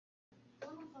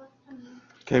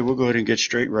Okay, we'll go ahead and get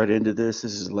straight right into this.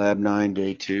 This is Lab 9,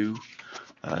 Day 2,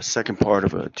 second part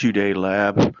of a 2-day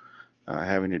lab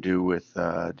having to do with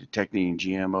detecting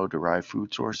GMO-derived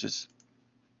food sources.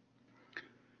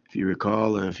 If you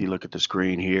recall, if you look at the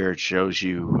screen here, it shows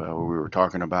you what we were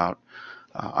talking about,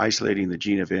 isolating the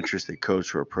gene of interest that codes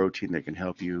for a protein that can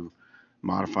help you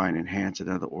modify and enhance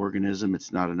another organism.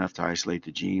 It's not enough to isolate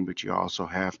the gene, but you also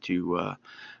have to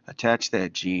attach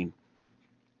that gene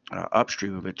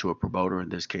upstream of it to a promoter. In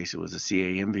this case, it was a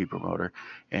CAMV promoter,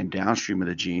 and downstream of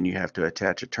the gene, you have to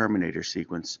attach a terminator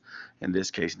sequence, in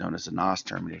this case known as a NOS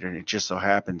terminator. And it just so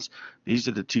happens these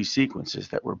are the two sequences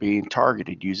that were being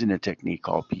targeted using a technique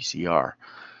called PCR.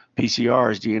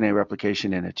 PCR is DNA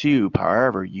replication in a tube.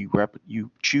 However, you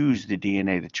choose the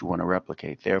DNA that you want to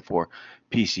replicate. Therefore,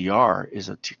 PCR is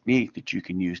a technique that you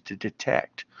can use to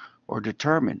detect or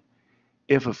determine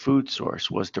if a food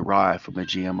source was derived from a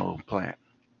GMO plant.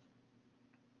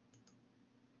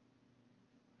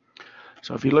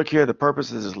 So if you look here, the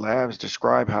purpose of this lab is to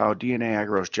describe how DNA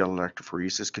agarose gel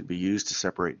electrophoresis can be used to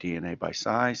separate DNA by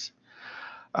size,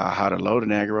 how to load an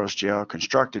agarose gel,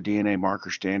 construct a DNA marker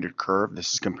standard curve.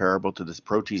 This is comparable to this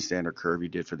protein standard curve you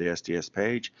did for the SDS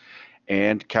page,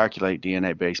 and calculate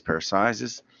DNA base pair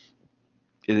sizes.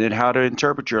 And then how to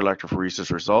interpret your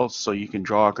electrophoresis results so you can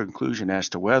draw a conclusion as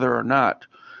to whether or not,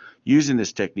 using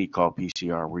this technique called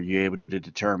PCR, were you able to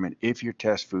determine if your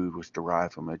test food was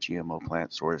derived from a GMO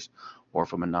plant source or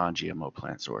from a non-GMO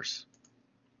plant source.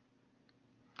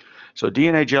 So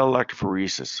DNA gel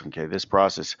electrophoresis, okay, this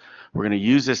process, we're going to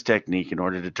use this technique in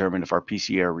order to determine if our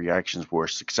PCR reactions were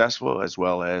successful, as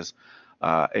well as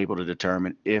able to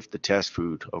determine if the test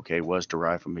food, okay, was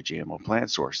derived from a GMO plant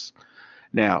source.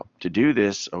 Now, to do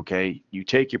this, okay, you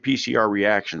take your PCR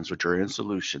reactions, which are in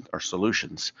solution or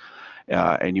solutions,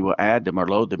 and you will add them or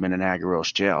load them in an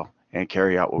agarose gel and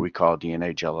carry out what we call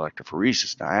DNA gel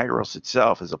electrophoresis. Now, agarose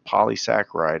itself is a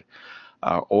polysaccharide,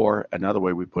 or another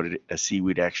way we put it, a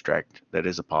seaweed extract that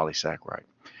is a polysaccharide.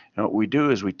 And what we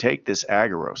do is we take this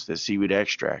agarose, this seaweed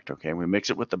extract, okay, and we mix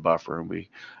it with the buffer and we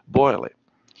boil it.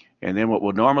 And then what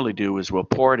we'll normally do is we'll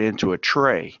pour it into a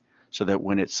tray so that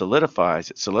when it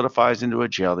solidifies into a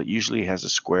gel that usually has a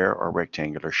square or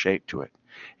rectangular shape to it,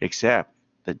 except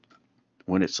that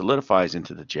when it solidifies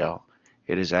into the gel,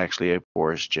 it is actually a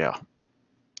porous gel.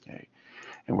 Okay.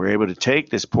 And we're able to take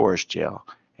this porous gel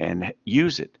and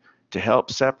use it to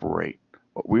help separate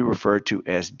what we refer to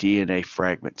as DNA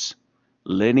fragments,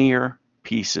 linear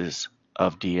pieces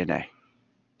of DNA.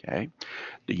 Okay.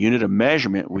 The unit of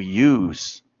measurement we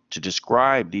use to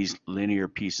describe these linear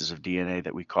pieces of DNA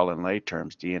that we call in lay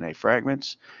terms DNA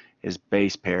fragments is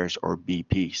base pairs, or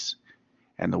BPs.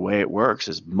 And the way it works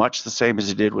is much the same as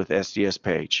it did with SDS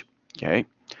page. Okay.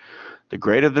 The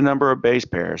greater the number of base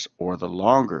pairs, or the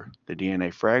longer the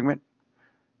DNA fragment,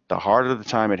 the harder the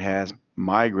time it has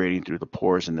migrating through the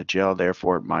pores in the gel,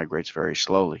 therefore it migrates very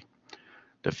slowly.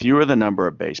 The fewer the number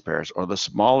of base pairs, or the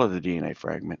smaller the DNA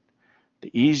fragment,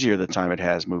 the easier the time it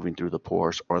has moving through the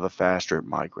pores, or the faster it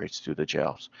migrates through the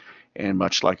gels. And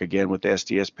much like again with the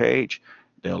SDS page,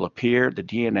 the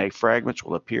DNA fragments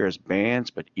will appear as bands,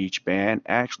 but each band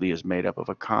actually is made up of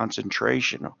a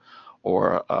concentration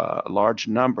or a large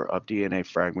number of DNA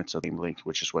fragments of the same length,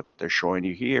 which is what they're showing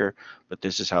you here, but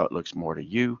this is how it looks more to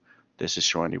you. This is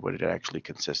showing you what it actually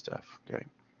consists of. Okay.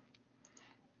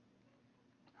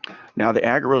 Now the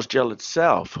agarose gel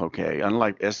itself, okay,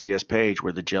 unlike SDS page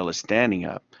where the gel is standing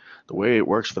up, the way it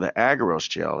works for the agarose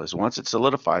gel is once it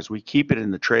solidifies, we keep it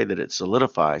in the tray that it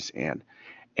solidifies in,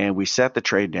 and we set the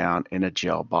tray down in a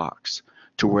gel box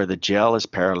to where the gel is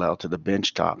parallel to the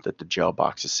bench top that the gel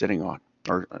box is sitting on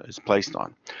or is placed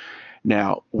on.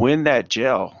 Now, when that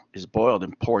gel is boiled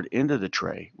and poured into the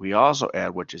tray, we also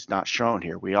add, which is not shown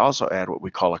here, we also add what we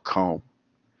call a comb.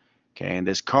 Okay, and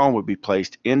this comb would be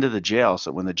placed into the gel,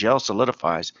 so when the gel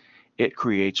solidifies, it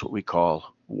creates what we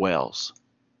call wells.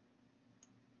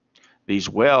 These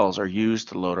wells are used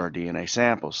to load our DNA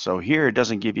samples. So here it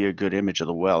doesn't give you a good image of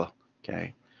the well,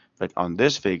 okay? But on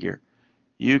this figure,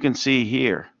 you can see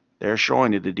here, they're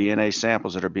showing you the DNA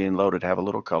samples that are being loaded have a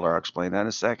little color. I'll explain that in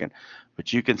a second.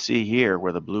 But you can see here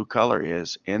where the blue color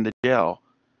is in the gel,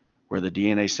 where the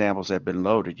DNA samples have been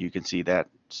loaded. You can see that,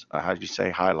 how do you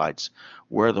say, highlights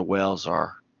where the wells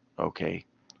are, okay,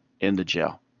 in the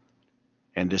gel.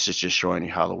 And this is just showing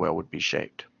you how the well would be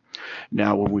shaped.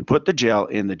 Now, when we put the gel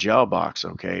in the gel box,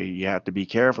 okay, you have to be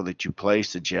careful that you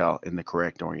place the gel in the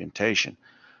correct orientation.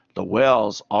 The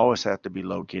wells always have to be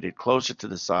located closer to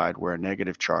the side where a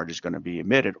negative charge is going to be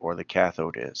emitted, or the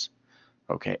cathode is,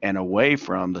 okay, and away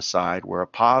from the side where a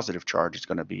positive charge is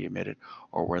going to be emitted,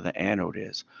 or where the anode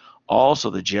is. Also,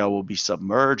 the gel will be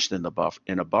submerged in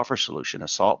a buffer solution, a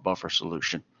salt buffer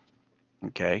solution,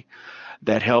 okay,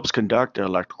 that helps conduct the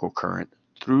electrical current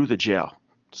through the gel.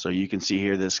 So you can see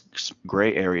here this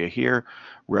gray area here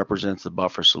represents the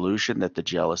buffer solution that the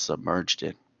gel is submerged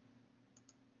in.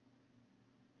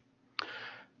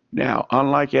 Now,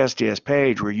 unlike SDS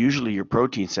Page, where usually your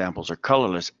protein samples are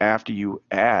colorless after you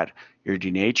add your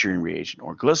denaturing reagent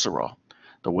or glycerol,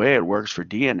 the way it works for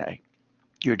DNA,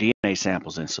 your DNA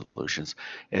samples in solutions,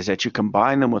 is that you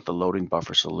combine them with the loading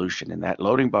buffer solution, and that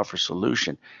loading buffer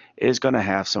solution is going to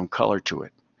have some color to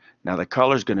it. Now, the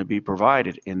color is going to be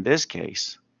provided, in this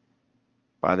case,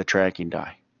 by the tracking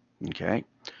dye, okay?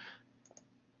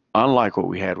 Unlike what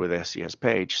we had with SDS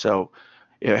Page. So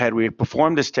had we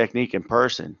performed this technique in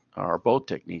person, or both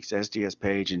techniques, SDS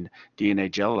Page and DNA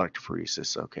gel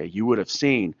electrophoresis, okay, you would have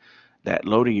seen that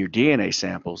loading your DNA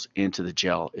samples into the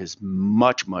gel is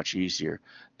much, much easier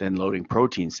than loading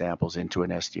protein samples into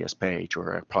an SDS Page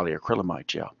or a polyacrylamide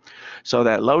gel. So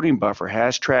that loading buffer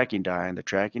has tracking dye, and the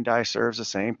tracking dye serves the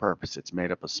same purpose. It's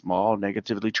made up of small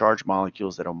negatively charged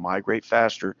molecules that will migrate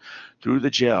faster through the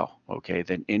gel, okay,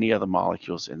 than any other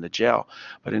molecules in the gel.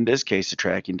 But in this case, the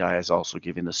tracking dye is also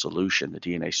giving the solution, the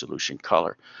DNA solution,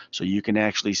 color. So you can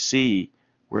actually see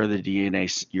where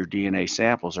your DNA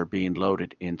samples are being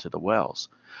loaded into the wells.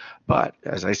 But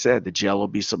as I said, the gel will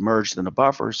be submerged in a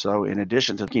buffer. So in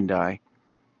addition to the tracking dye,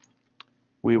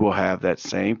 we will have that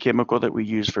same chemical that we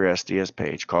use for SDS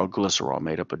Page called glycerol,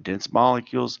 made up of dense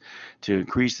molecules to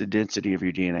increase the density of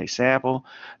your DNA sample.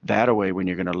 That way, when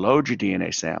you're going to load your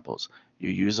DNA samples, you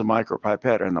use a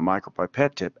micropipette, and the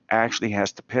micropipette tip actually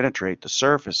has to penetrate the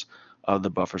surface of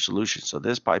the buffer solution. So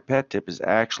this pipette tip is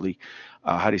actually,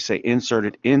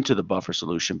 inserted into the buffer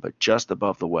solution, but just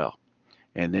above the well.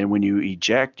 And then when you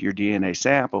eject your DNA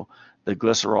sample, the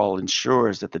glycerol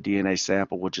ensures that the DNA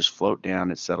sample will just float down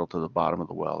and settle to the bottom of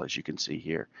the well, as you can see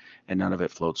here, and none of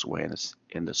it floats away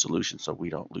in the solution, so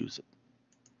we don't lose it.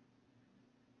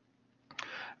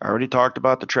 I already talked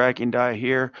about the tracking dye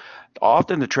here.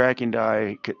 Often the tracking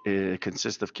dye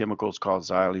consists of chemicals called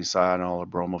xylene, cyanol, or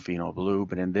bromophenol blue,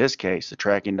 but in this case, the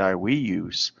tracking dye we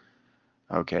use,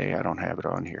 okay, I don't have it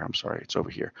on here, I'm sorry, it's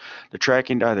over here. The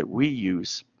tracking dye that we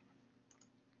use,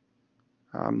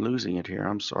 I'm losing it here,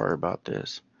 I'm sorry about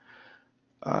this.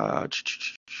 The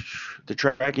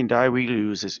tracking dye we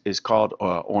use is called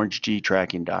Orange G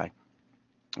tracking dye.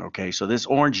 Okay, so this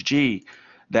Orange G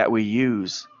that we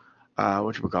use,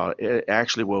 it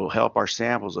actually will help our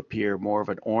samples appear more of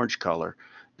an orange color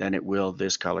than it will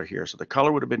this color here. So the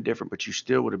color would have been different, but you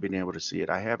still would have been able to see it.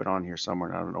 I have it on here somewhere,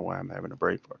 and I don't know why I'm having a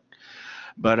break for it.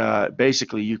 But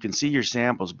basically, you can see your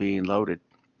samples being loaded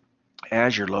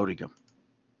as you're loading them.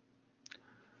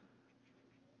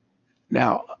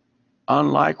 Now,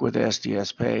 unlike with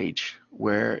SDS Page,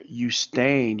 where you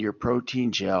stain your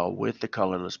protein gel with the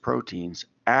colorless proteins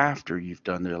after you've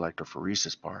done the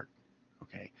electrophoresis part,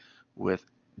 okay, with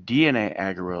DNA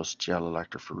agarose gel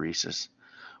electrophoresis,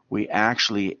 we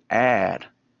actually add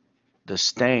the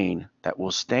stain that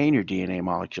will stain your DNA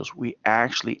molecules. We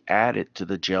actually add it to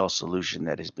the gel solution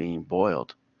that is being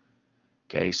boiled.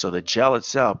 Okay, so the gel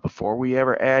itself, before we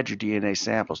ever add your DNA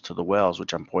samples to the wells,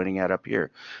 which I'm pointing at up here,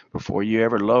 before you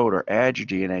ever load or add your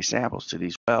DNA samples to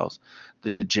these wells,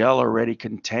 the gel already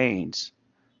contains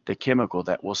the chemical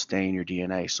that will stain your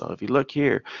DNA. So if you look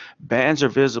here, bands are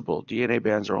visible. DNA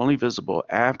bands are only visible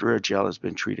after a gel has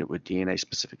been treated with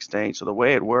DNA-specific stain. So the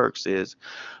way it works is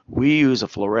we use a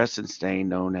fluorescent stain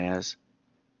known as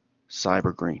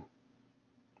Cyber Green.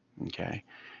 Okay.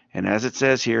 And as it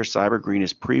says here, Cyber Green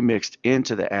is pre-mixed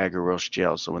into the agarose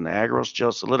gel. So when the agarose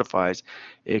gel solidifies,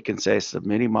 it consists of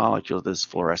many molecules of this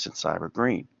fluorescent Cyber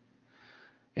Green.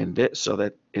 So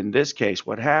that in this case,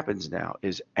 what happens now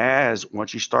is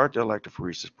once you start the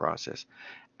electrophoresis process,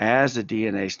 as the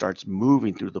DNA starts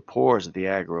moving through the pores of the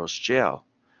agarose gel,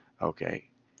 okay,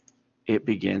 it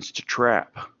begins to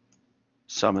trap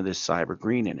some of this Cyber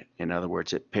Green in it. In other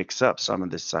words, it picks up some of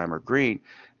this Cyber Green.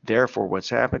 Therefore, what's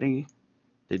happening?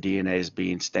 The DNA is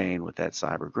being stained with that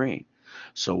Cyber Green.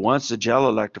 So once the gel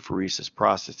electrophoresis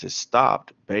process is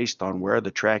stopped based on where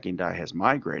the tracking dye has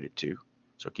migrated to,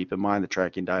 so keep in mind the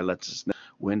tracking dye lets us know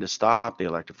when to stop the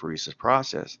electrophoresis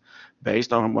process.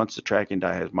 Based on once the tracking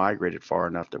dye has migrated far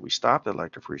enough that we stop the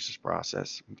electrophoresis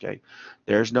process, okay,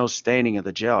 there's no staining of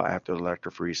the gel after the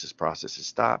electrophoresis process is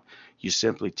stopped. You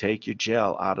simply take your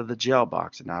gel out of the gel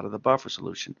box and out of the buffer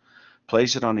solution,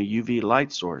 place it on a UV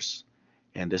light source,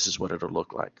 and this is what it'll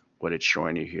look like, what it's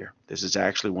showing you here. This is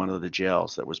actually one of the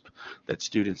gels that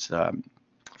students, from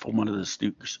one of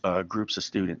the groups of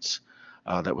students,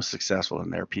 that was successful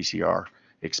in their PCR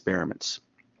experiments.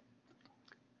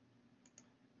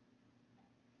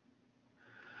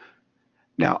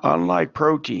 Now, unlike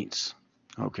proteins,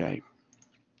 okay,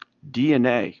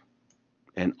 DNA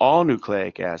and all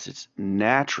nucleic acids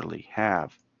naturally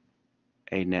have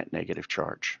a net negative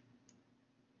charge.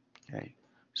 Okay,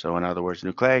 so in other words,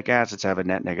 nucleic acids have a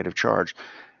net negative charge.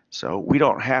 So we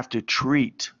don't have to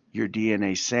treat your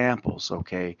DNA samples,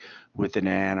 okay, with an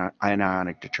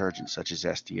anionic detergent such as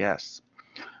STS.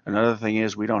 Another thing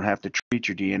is we don't have to treat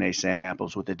your DNA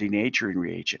samples with a denaturing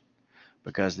reagent,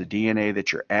 because the DNA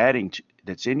that you're adding to,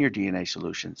 that's in your DNA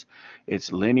solutions,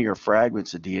 it's linear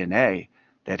fragments of DNA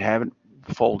that haven't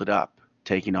folded up,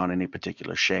 taking on any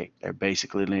particular shape. They're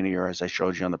basically linear, as I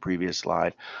showed you on the previous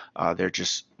slide. They're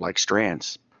just like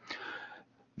strands.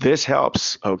 This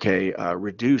helps, okay,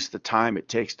 reduce the time it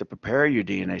takes to prepare your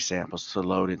DNA samples to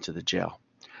load into the gel.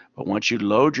 But once you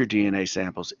load your DNA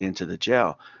samples into the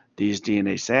gel, these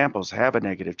DNA samples have a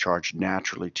negative charge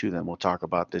naturally to them. We'll talk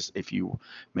about this. If you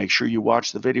make sure you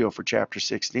watch the video for chapter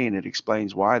 16, it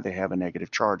explains why they have a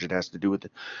negative charge. It has to do with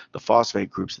the phosphate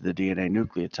groups of the DNA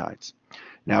nucleotides.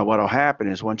 Now, what will happen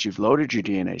is once you've loaded your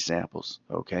DNA samples,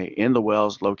 okay, in the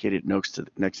wells located next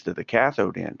to the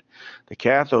cathode end, the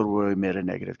cathode will emit a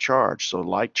negative charge. So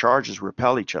like charges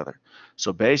repel each other.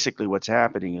 So basically what's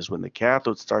happening is when the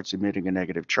cathode starts emitting a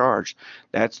negative charge,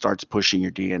 that starts pushing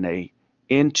your DNA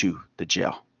into the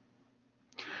gel.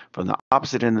 From the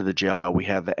opposite end of the gel, we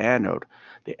have the anode.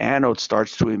 The anode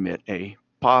starts to emit a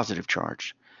positive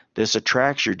charge. This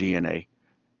attracts your DNA,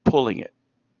 pulling it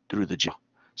through the gel.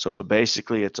 So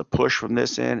basically it's a push from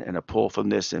this end and a pull from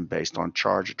this end based on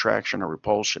charge attraction or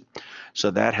repulsion.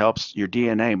 So that helps your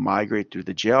DNA migrate through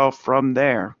the gel. From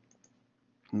there,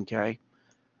 okay,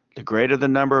 the greater the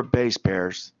number of base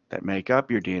pairs that make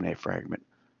up your DNA fragment,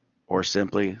 or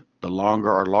simply the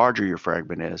longer or larger your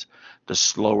fragment is, the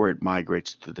slower it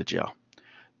migrates through the gel.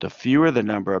 The fewer the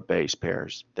number of base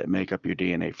pairs that make up your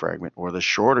DNA fragment, or the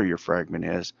shorter your fragment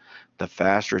is, the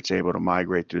faster it's able to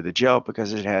migrate through the gel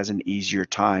because it has an easier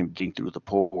time getting through the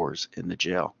pores in the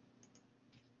gel.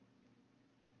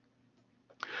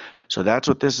 So that's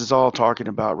what this is all talking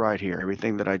about right here,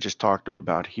 everything that I just talked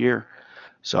about here.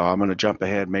 So I'm going to jump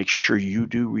ahead, make sure you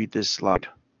do read this slide.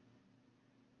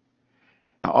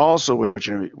 Now also,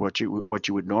 what you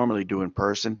would normally do in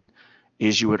person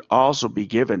is you would also be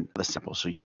given the sample. So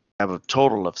you have a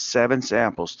total of 7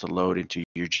 samples to load into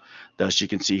your gel. Thus, you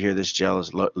can see here this gel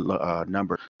is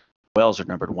numbered. Wells are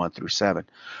numbered 1 through 7.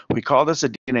 We call this a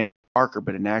DNA marker,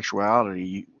 but in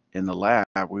actuality, in the lab,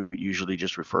 we usually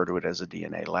just refer to it as a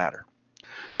DNA ladder.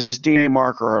 This DNA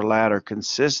marker or ladder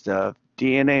consists of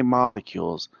DNA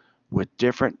molecules with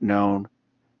different known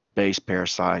base pair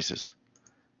sizes.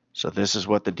 So this is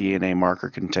what the DNA marker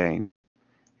contains.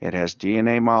 It has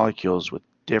DNA molecules with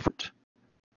different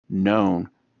known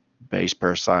base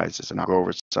pair sizes, and I'll go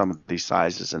over some of these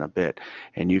sizes in a bit,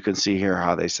 and you can see here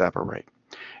how they separate.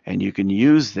 And you can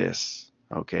use this,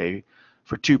 okay,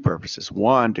 for 2 purposes.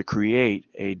 One, to create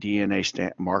a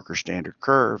DNA marker standard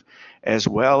curve, as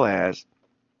well as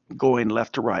going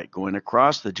left to right, going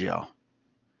across the gel,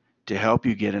 to help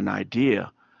you get an idea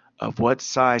of what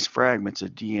size fragments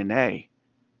of DNA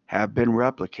have been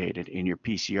replicated in your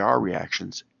PCR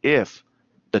reactions if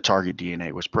the target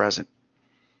DNA was present.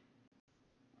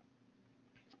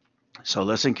 So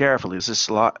listen carefully. This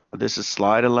is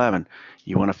slide 11.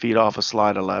 You want to feed off of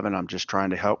slide 11. I'm just trying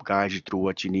to help guide you through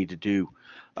what you need to do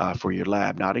for your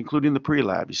lab, not including the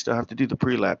pre-lab. You still have to do the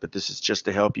pre-lab, but this is just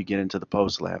to help you get into the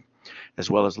post-lab, as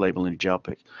well as labeling gel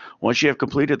pick. Once you have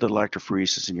completed the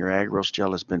electrophoresis and your agarose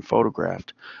gel has been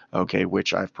photographed, okay,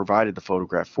 which I've provided the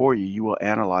photograph for you, you will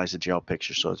analyze the gel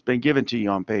picture. So it's been given to you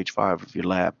on page 5 of your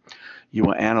lab. You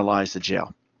will analyze the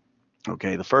gel.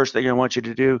 Okay, the first thing I want you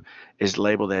to do is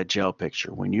label that gel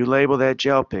picture. When you label that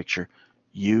gel picture,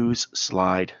 use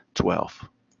slide 12.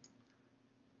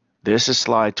 This is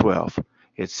slide 12.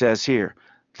 It says here,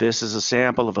 this is a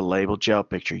sample of a labeled gel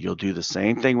picture. You'll do the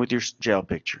same thing with your gel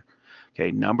picture.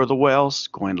 Okay, number the wells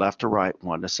going left to right,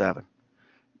 1 to 7.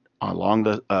 Along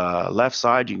the left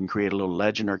side, you can create a little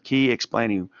legend or key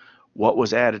explaining what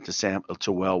was added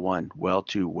to well 1, well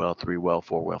 2, well 3, well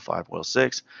 4, well 5, well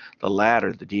 6. The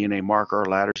ladder, the DNA marker or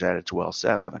ladder is added to well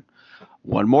 7.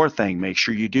 One more thing, make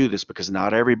sure you do this because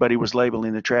not everybody was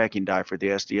labeling the tracking dye for the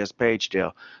SDS page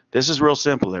gel. This is real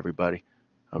simple, everybody.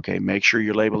 Okay, make sure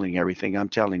you're labeling everything I'm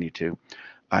telling you to.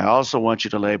 I also want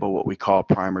you to label what we call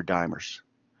primer dimers.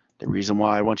 The reason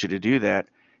why I want you to do that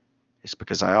is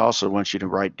because I also want you to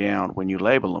write down when you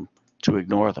label them to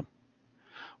ignore them.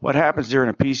 What happens during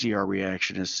a PCR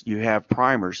reaction is you have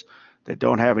primers that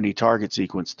don't have any target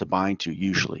sequence to bind to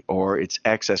usually, or it's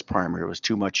excess primer. It was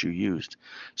too much you used.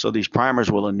 So these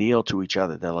primers will anneal to each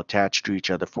other. They'll attach to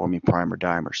each other, forming primer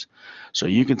dimers. So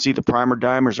you can see the primer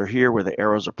dimers are here where the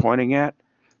arrows are pointing at.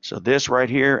 So this right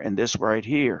here and this right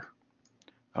here,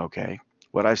 okay,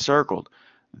 what I circled,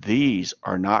 these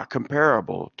are not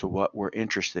comparable to what we're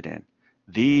interested in.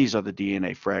 These are the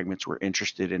DNA fragments we're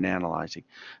interested in analyzing.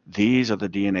 These are the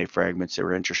DNA fragments that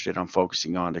we're interested in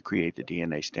focusing on to create the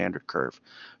DNA standard curve.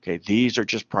 Okay, these are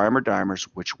just primer dimers,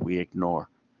 which we ignore.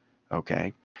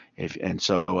 Okay,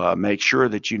 so make sure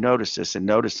that you notice this and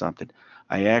notice something.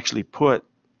 I actually put,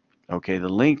 okay, the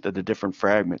length of the different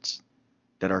fragments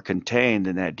that are contained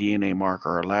in that DNA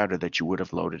marker or ladder that you would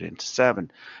have loaded into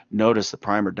 7. Notice the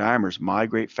primer dimers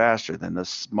migrate faster than the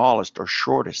smallest or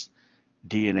shortest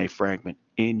DNA fragment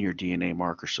in your DNA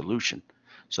marker solution.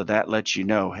 So that lets you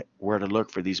know where to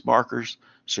look for these markers,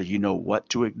 so you know what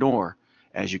to ignore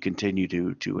as you continue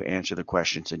to answer the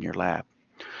questions in your lab.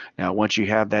 Now, once you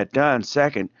have that done,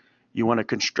 second, you want to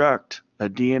construct a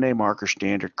DNA marker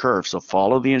standard curve. So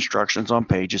follow the instructions on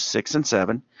pages 6 and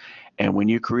 7. And when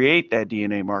you create that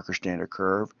DNA marker standard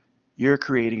curve, you're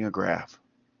creating a graph,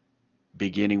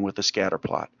 beginning with a scatter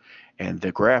plot. And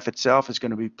the graph itself is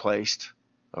going to be placed,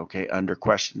 okay, under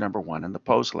question number 1 in the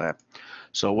post lab.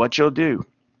 So what you'll do,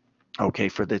 okay,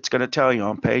 it's going to tell you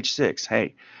on page 6,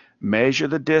 hey, measure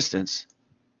the distance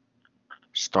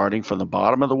starting from the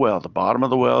bottom of the well. The bottom of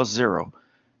the well is 0.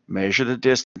 Measure the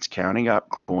distance counting up,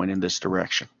 going in this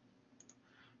direction.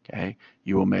 Okay,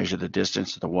 you will measure the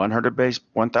distance to the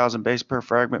 1,000 base pair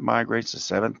fragment migrates, the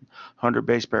 700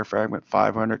 base pair fragment,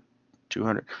 500,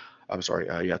 200,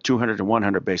 200 and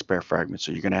 100 base pair fragments.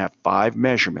 So you're going to have 5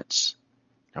 measurements,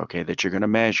 okay, that you're going to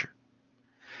measure.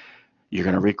 You're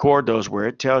going to record those where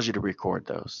it tells you to record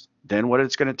those. Then what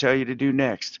it's going to tell you to do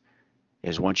next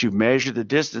is, once you've measured the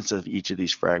distance of each of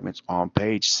these fragments on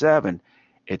page 7,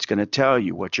 it's going to tell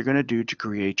you what you're going to do to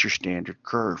create your standard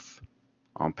curve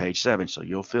on page 7. So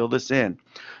you'll fill this in.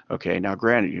 Okay, now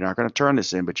granted, you're not going to turn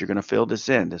this in, but you're going to fill this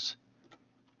in. And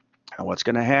what's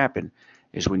going to happen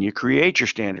is, when you create your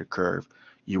standard curve,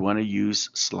 you want to use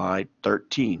slide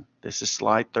 13. This is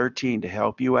slide 13 to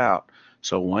help you out.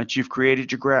 So once you've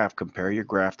created your graph, compare your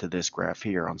graph to this graph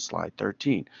here on slide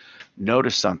 13.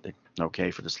 Notice something, okay,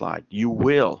 for the slide. You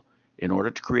will, in order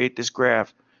to create this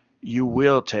graph, you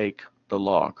will take the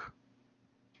log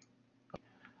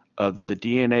of the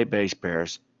DNA base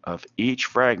pairs of each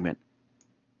fragment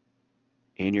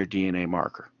in your DNA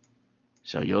marker.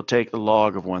 So you'll take the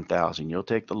log of 1,000, you'll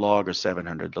take the log of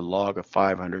 700, the log of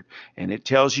 500, and it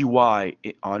tells you why.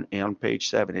 On page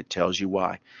 7, it tells you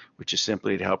why, which is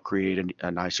simply to help create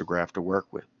a nicer graph to work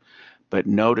with. But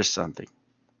notice something,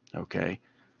 okay?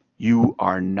 You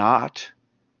are not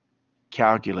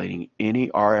calculating any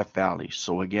RF values.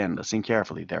 So again, listen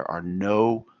carefully. There are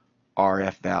no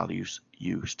RF values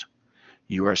used.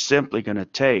 You are simply going to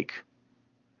take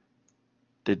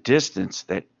the distance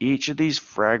that each of these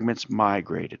fragments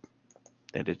migrated,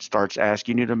 that it starts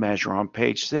asking you to measure on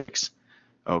page 6,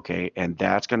 okay, and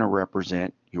that's going to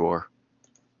represent your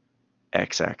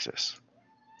x-axis.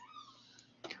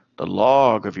 The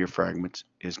log of your fragments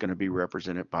is going to be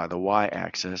represented by the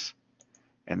y-axis,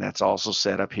 and that's also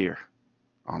set up here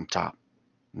on top,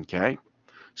 okay?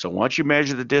 So once you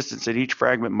measure the distance that each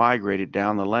fragment migrated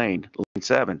down the lane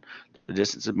 7, the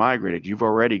distance it migrated, you've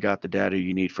already got the data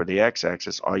you need for the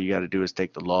x-axis. All you got to do is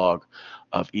take the log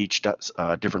of each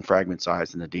different fragment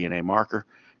size in the DNA marker,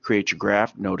 create your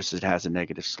graph. Notice it has a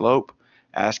negative slope.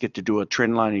 Ask it to do a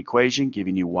trend line equation,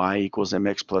 giving you y equals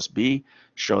mx plus b.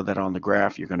 Show that on the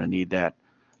graph. You're going to need that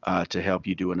to help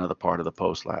you do another part of the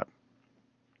post lab.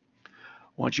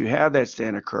 Once you have that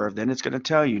standard curve, then it's going to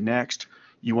tell you next,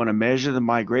 you want to measure the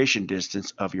migration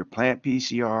distance of your plant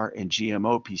PCR and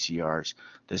GMO PCRs.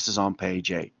 This is on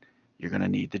page 8. You're going to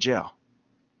need the gel.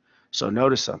 So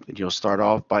notice something. You'll start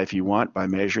off by, if you want, by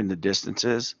measuring the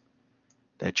distances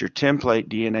that your template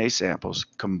DNA samples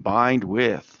combined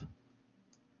with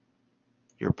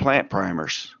your plant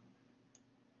primers.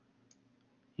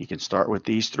 You can start with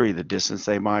these 3, the distance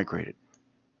they migrated.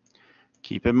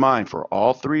 Keep in mind, for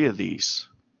all 3 of these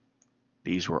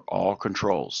were all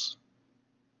controls.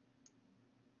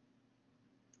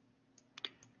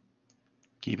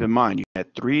 Keep in mind, you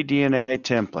had 3 DNA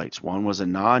templates.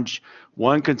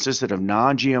 One consisted of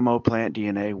non-GMO plant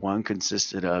DNA, one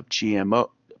consisted of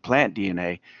GMO plant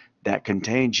DNA that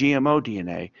contained GMO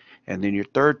DNA, and then your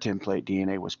third template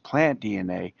DNA was plant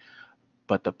DNA,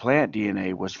 but the plant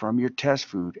DNA was from your test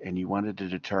food, and you wanted to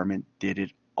determine, did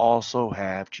it also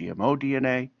have GMO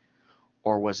DNA,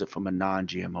 or was it from a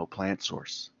non-GMO plant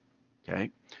source? Okay.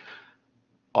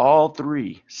 all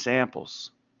three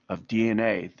samples of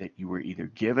DNA that you were either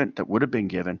given, that would have been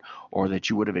given, or that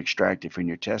you would have extracted from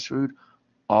your test food,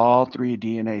 all three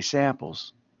DNA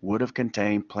samples would have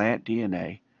contained plant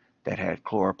DNA that had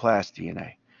chloroplast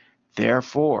DNA.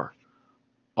 Therefore,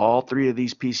 all three of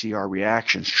these PCR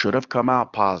reactions should have come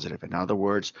out positive. In other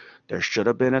words, there should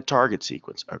have been a target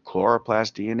sequence, a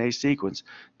chloroplast DNA sequence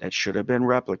that should have been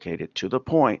replicated to the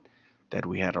point that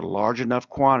we had a large enough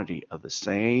quantity of the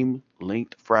same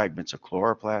linked fragments of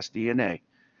chloroplast DNA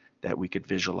that we could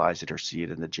visualize it or see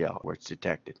it in the gel where it's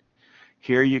detected.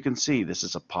 Here you can see this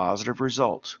is a positive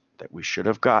result that we should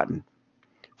have gotten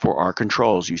for our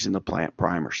controls using the plant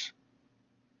primers.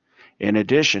 In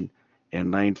addition,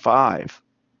 in lane 5,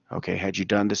 okay, had you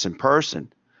done this in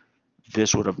person,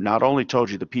 this would have not only told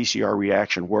you the PCR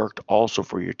reaction worked also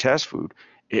for your test food,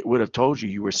 it would have told you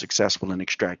you were successful in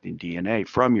extracting DNA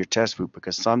from your test food,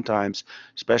 because sometimes,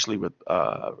 especially with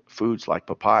foods like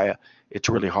papaya, it's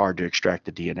really hard to extract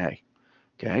the DNA.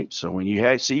 Okay, so when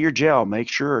you see your gel, make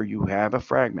sure you have a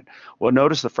fragment. Well,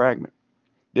 notice the fragment.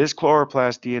 This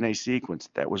chloroplast DNA sequence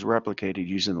that was replicated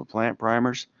using the plant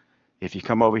primers, if you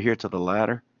come over here to the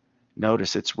ladder,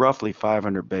 notice it's roughly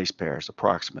 500 base pairs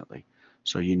approximately.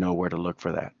 So you know where to look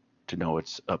for that to know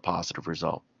it's a positive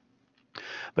result.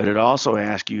 But it's also going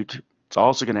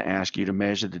to ask you to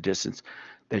measure the distance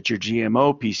that your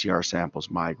GMO PCR samples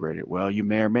migrated. Well, you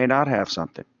may or may not have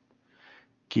something.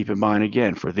 Keep in mind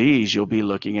again, for these, you'll be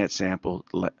looking at sample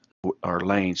or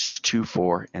lanes 2,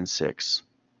 4, and 6.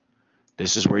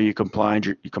 This is where you combined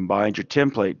your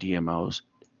template DMOs,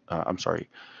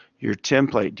 your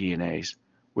template DNAs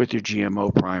with your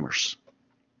GMO primers.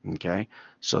 Okay,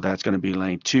 so that's going to be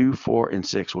lane 2, 4, and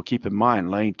 6. Well, keep in mind,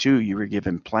 lane 2, you were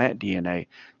given plant DNA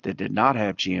that did not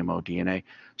have GMO DNA,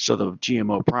 so the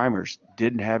GMO primers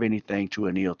didn't have anything to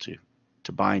anneal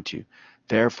to bind to.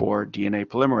 Therefore, DNA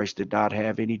polymerase did not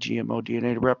have any GMO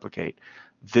DNA to replicate.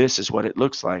 This is what it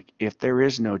looks like if there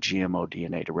is no GMO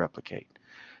DNA to replicate.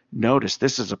 Notice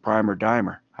this is a primer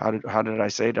dimer. How did I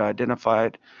say to identify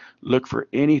it? Look for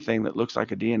anything that looks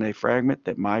like a DNA fragment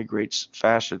that migrates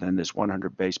faster than this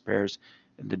 100 base pairs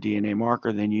in the DNA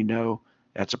marker, then you know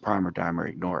that's a primer dimer.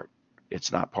 Ignore it.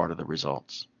 It's not part of the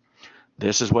results.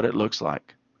 This is what it looks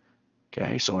like.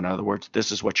 Okay, so in other words,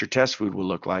 this is what your test food will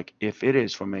look like if it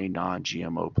is from a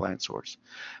non-GMO plant source.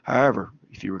 However,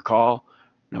 if you recall,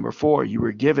 number 4, you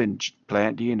were given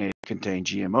plant DNA that contained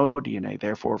GMO DNA.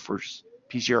 Therefore, for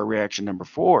PCR reaction number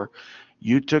 4,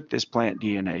 you took this plant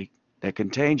DNA that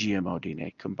contained GMO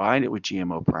DNA, combined it with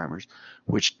GMO primers,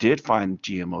 which did find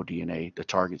GMO DNA, the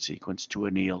target sequence, to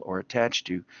anneal or attach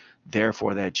to.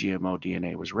 Therefore, that GMO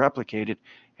DNA was replicated,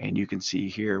 and you can see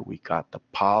here we got the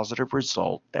positive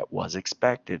result that was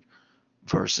expected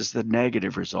versus the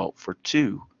negative result for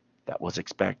 2 that was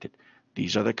expected.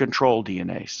 These are the control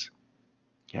DNAs.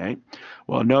 Okay,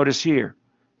 well, notice here,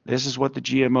 this is what the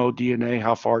GMO DNA,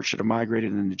 how far it should have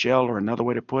migrated in the gel, or another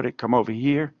way to put it, come over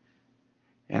here,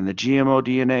 and the GMO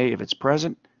DNA, if it's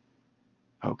present,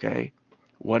 okay,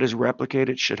 what is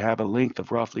replicated should have a length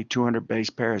of roughly 200 base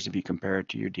pairs if you compare it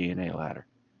to your DNA ladder.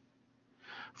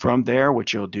 From there,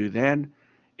 what you'll do then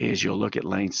is you'll look at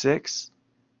lane 6,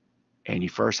 and you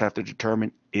first have to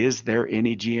determine, is there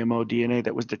any GMO DNA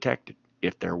that was detected?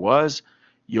 If there was,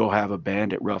 you'll have a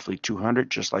band at roughly 200,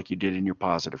 just like you did in your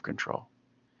positive control.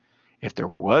 If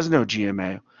there was no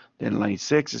GMO, then lane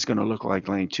 6 is going to look like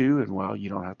lane 2, and well, you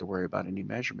don't have to worry about any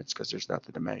measurements because there's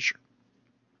nothing to measure.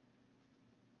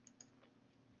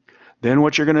 Then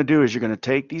what you're going to do is you're going to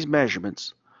take these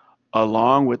measurements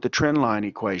along with the trend line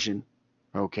equation,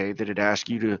 okay, that it asks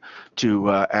you to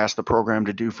ask the program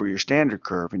to do for your standard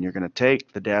curve, and you're going to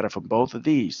take the data from both of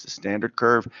these, the standard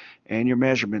curve and your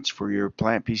measurements for your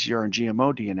plant PCR and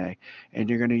GMO DNA, and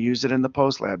you're going to use it in the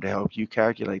post lab to help you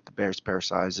calculate the base pair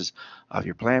sizes of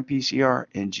your plant PCR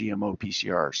and GMO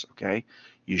PCRs, okay?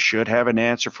 You should have an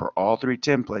answer for all 3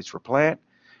 templates for plant.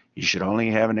 You should only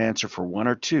have an answer for 1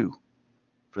 or 2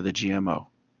 for the GMO,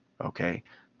 okay?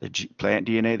 The plant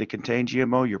DNA that contains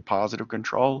GMO, your positive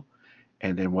control,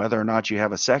 and then whether or not you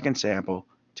have a second sample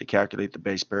to calculate the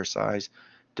base pair size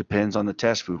depends on the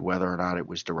test food, whether or not it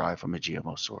was derived from a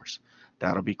GMO source.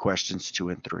 That'll be questions 2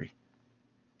 and 3.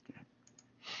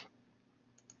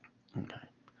 Okay.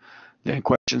 Then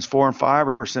questions 4 and 5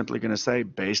 are simply going to say,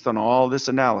 based on all this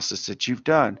analysis that you've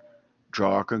done,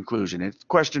 draw a conclusion. And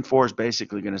question 4 is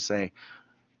basically going to say,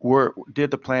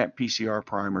 did the plant PCR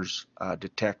primers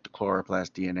detect the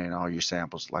chloroplast DNA in all your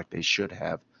samples like they should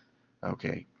have?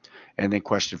 Okay. And then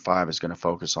question 5 is going to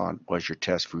focus on, was your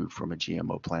test food from a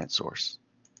GMO plant source?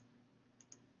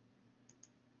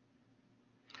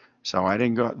 So I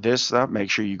didn't go this stuff. Make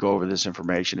sure you go over this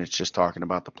information. It's just talking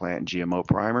about the plant and GMO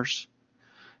primers.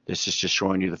 This is just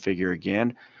showing you the figure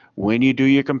again. When you do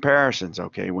your comparisons,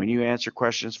 okay, when you answer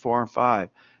questions 4 and 5,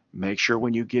 make sure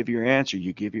when you give your answer,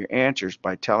 you give your answers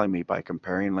by telling me by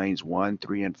comparing lanes 1,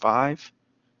 3, and 5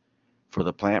 for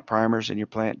the plant primers in your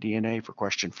plant DNA for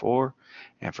question 4.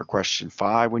 And for question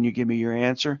 5, when you give me your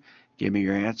answer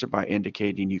by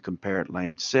indicating you compared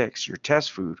lane 6, your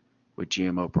test food with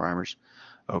GMO primers,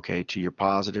 okay, to your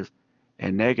positive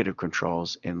and negative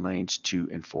controls in lanes 2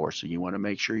 and 4. So you want to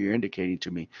make sure you're indicating to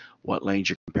me what lanes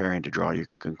you're comparing to draw your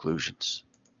conclusions.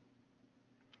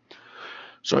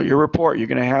 So your report, you're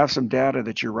going to have some data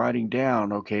that you're writing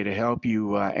down, okay, to help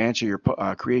you answer your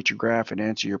create your graph and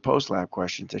answer your post-lab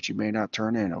questions that you may not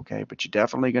turn in, okay? But you're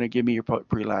definitely going to give me your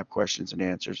pre-lab questions and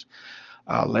answers.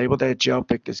 Label that gel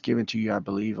pick that's given to you, I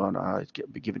believe, on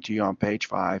given to you on page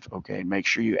 5, okay? And make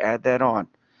sure you add that on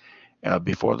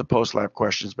before the post-lab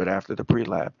questions, but after the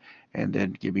pre-lab, and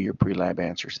then give me your pre-lab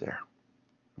answers there.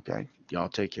 Okay, y'all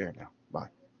take care now. Bye.